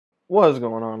What is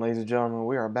going on, ladies and gentlemen?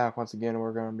 We are back once again, and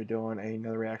we're going to be doing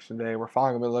another reaction today. We're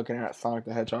finally going to be looking at Sonic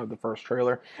the Hedgehog, the first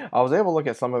trailer. I was able to look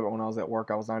at some of it when I was at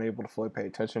work. I was not able to fully pay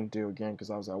attention to it again because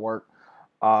I was at work.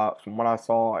 From what I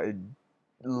saw, it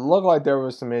looked like there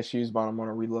was some issues, but I'm going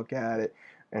to relook at it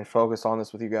and focus on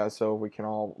this with you guys so we can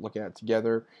all look at it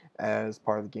together as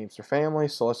part of the Gamester family.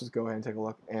 So let's just go ahead and take a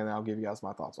look, and I'll give you guys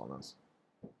my thoughts on this.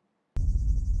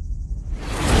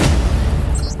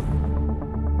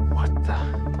 What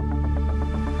the...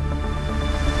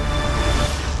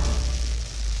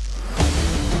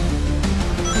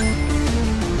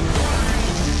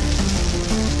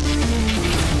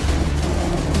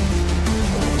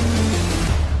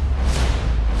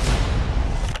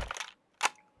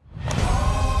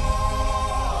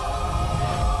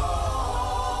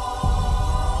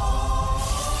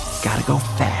 Gotta go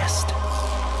fast.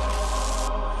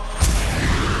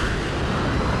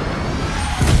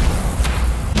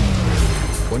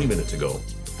 "20 minutes ago,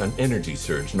 an energy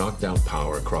surge knocked out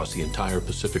power across the entire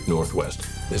Pacific Northwest.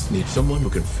 This needs someone who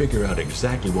can figure out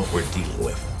exactly what we're dealing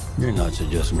with." You're not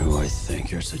suggesting who I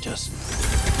think you're suggesting.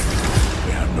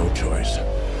 We have no choice.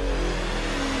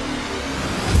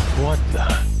 What the?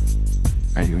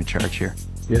 Are you in charge here?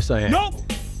 Yes, I am. Nope!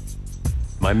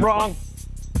 Wrong.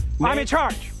 I'm in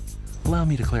charge. Allow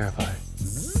me to clarify.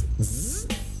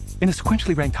 In a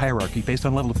sequentially ranked hierarchy based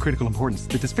on level of critical importance,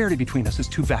 the disparity between us is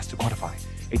too vast to quantify.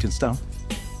 Agent Stone?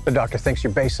 The doctor thinks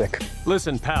you're basic.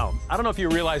 Listen, pal, I don't know if you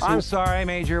realize I'm sorry,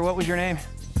 Major. What was your name?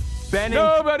 Benning.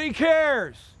 Nobody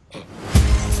cares.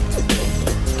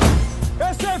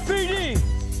 SFPD.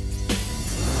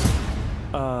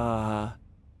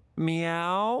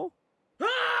 Meow?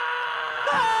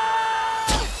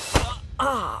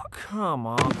 Oh, come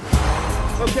on.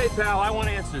 Okay, pal, I want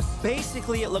answers.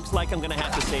 Basically, it looks like I'm gonna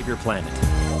have to save your planet.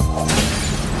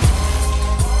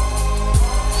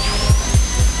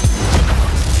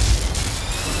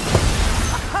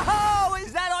 Oh,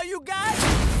 is that all you got?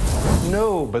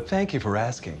 No, but thank you for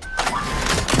asking.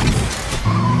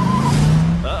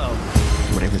 Uh-oh.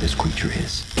 Whatever this creature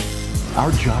is,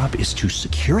 our job is to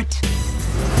secure it,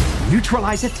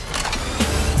 neutralize it,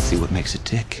 see what makes it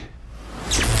tick.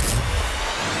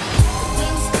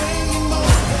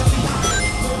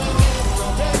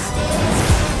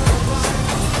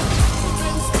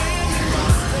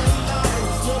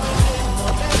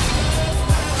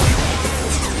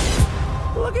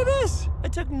 Look at this. I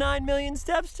took 9 million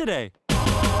steps today.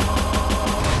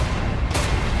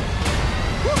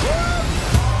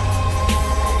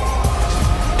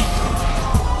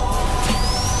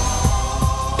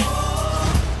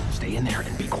 Stay in there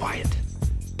and be quiet.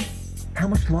 How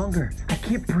much longer? I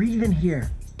can't breathe in here.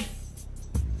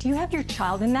 Do you have your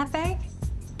child in that bag?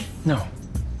 No.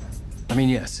 I mean,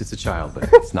 yes, it's a child, but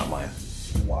it's not mine.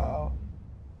 Wow.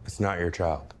 It's not your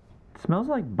child. Smells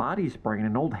like body spray in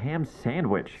an old ham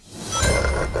sandwich.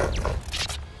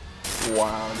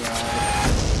 Wow,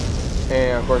 guys.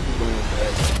 And of course, it's going to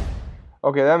be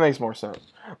okay, that makes more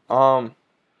sense.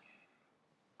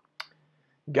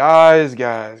 Guys,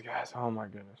 oh my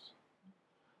goodness.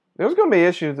 There's going to be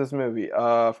issues with this movie.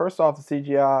 First off, the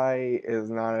CGI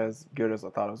is not as good as I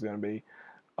thought it was going to be.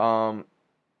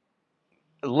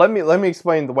 Let me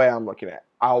explain the way I'm looking at it.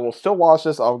 I will still watch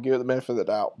this. I'll give it the benefit of the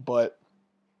doubt, but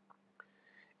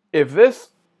if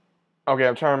this, okay,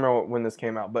 I'm trying to remember when this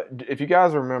came out, but if you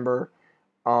guys remember,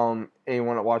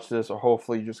 anyone that watched this, or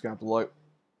hopefully you just got to look,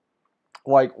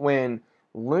 like when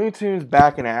Looney Tunes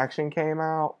Back in Action came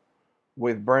out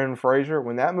with Brendan Fraser,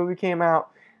 when that movie came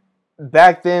out,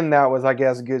 back then that was, I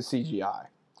guess, good CGI.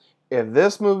 If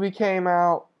this movie came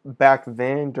out back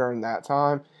then during that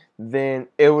time, then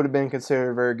it would have been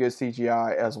considered very good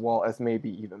CGI as well as maybe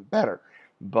even better.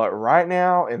 But right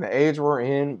now, in the age we're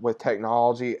in with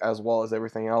technology as well as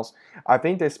everything else, I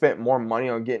think they spent more money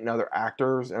on getting other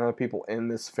actors and other people in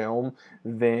this film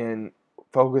than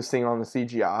focusing on the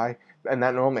CGI. And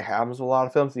that normally happens with a lot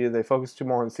of films. Either they focus too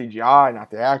more on the CGI, not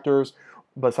the actors,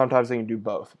 but sometimes they can do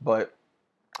both. But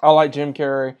I like Jim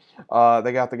Carrey.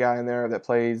 They got the guy in there that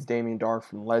plays Damien Dark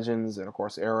from Legends and, of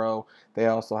course, Arrow. They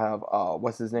also have,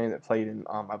 what's his name, that played in,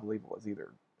 I believe it was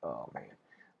either, oh, man.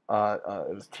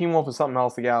 It was Teen Wolf and something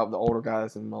else, the older guy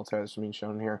that's in the military that's being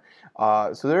shown here.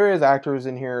 So there is actors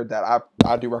in here that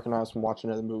I do recognize from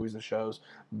watching other movies and shows,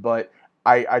 but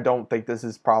I don't think this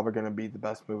is probably going to be the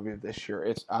best movie of this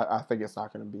year. I think it's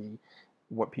not going to be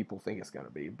what people think it's going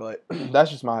to be, but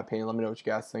that's just my opinion. Let me know what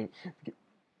you guys think.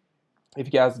 If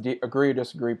you guys agree or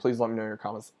disagree, please let me know in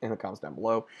the comments down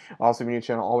below. Also, if you're new to the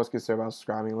channel, always consider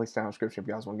subscribing. Links down in the description if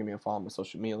you guys want to give me a follow on my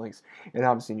social media links. And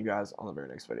I'll be seeing you guys on the very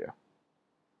next video.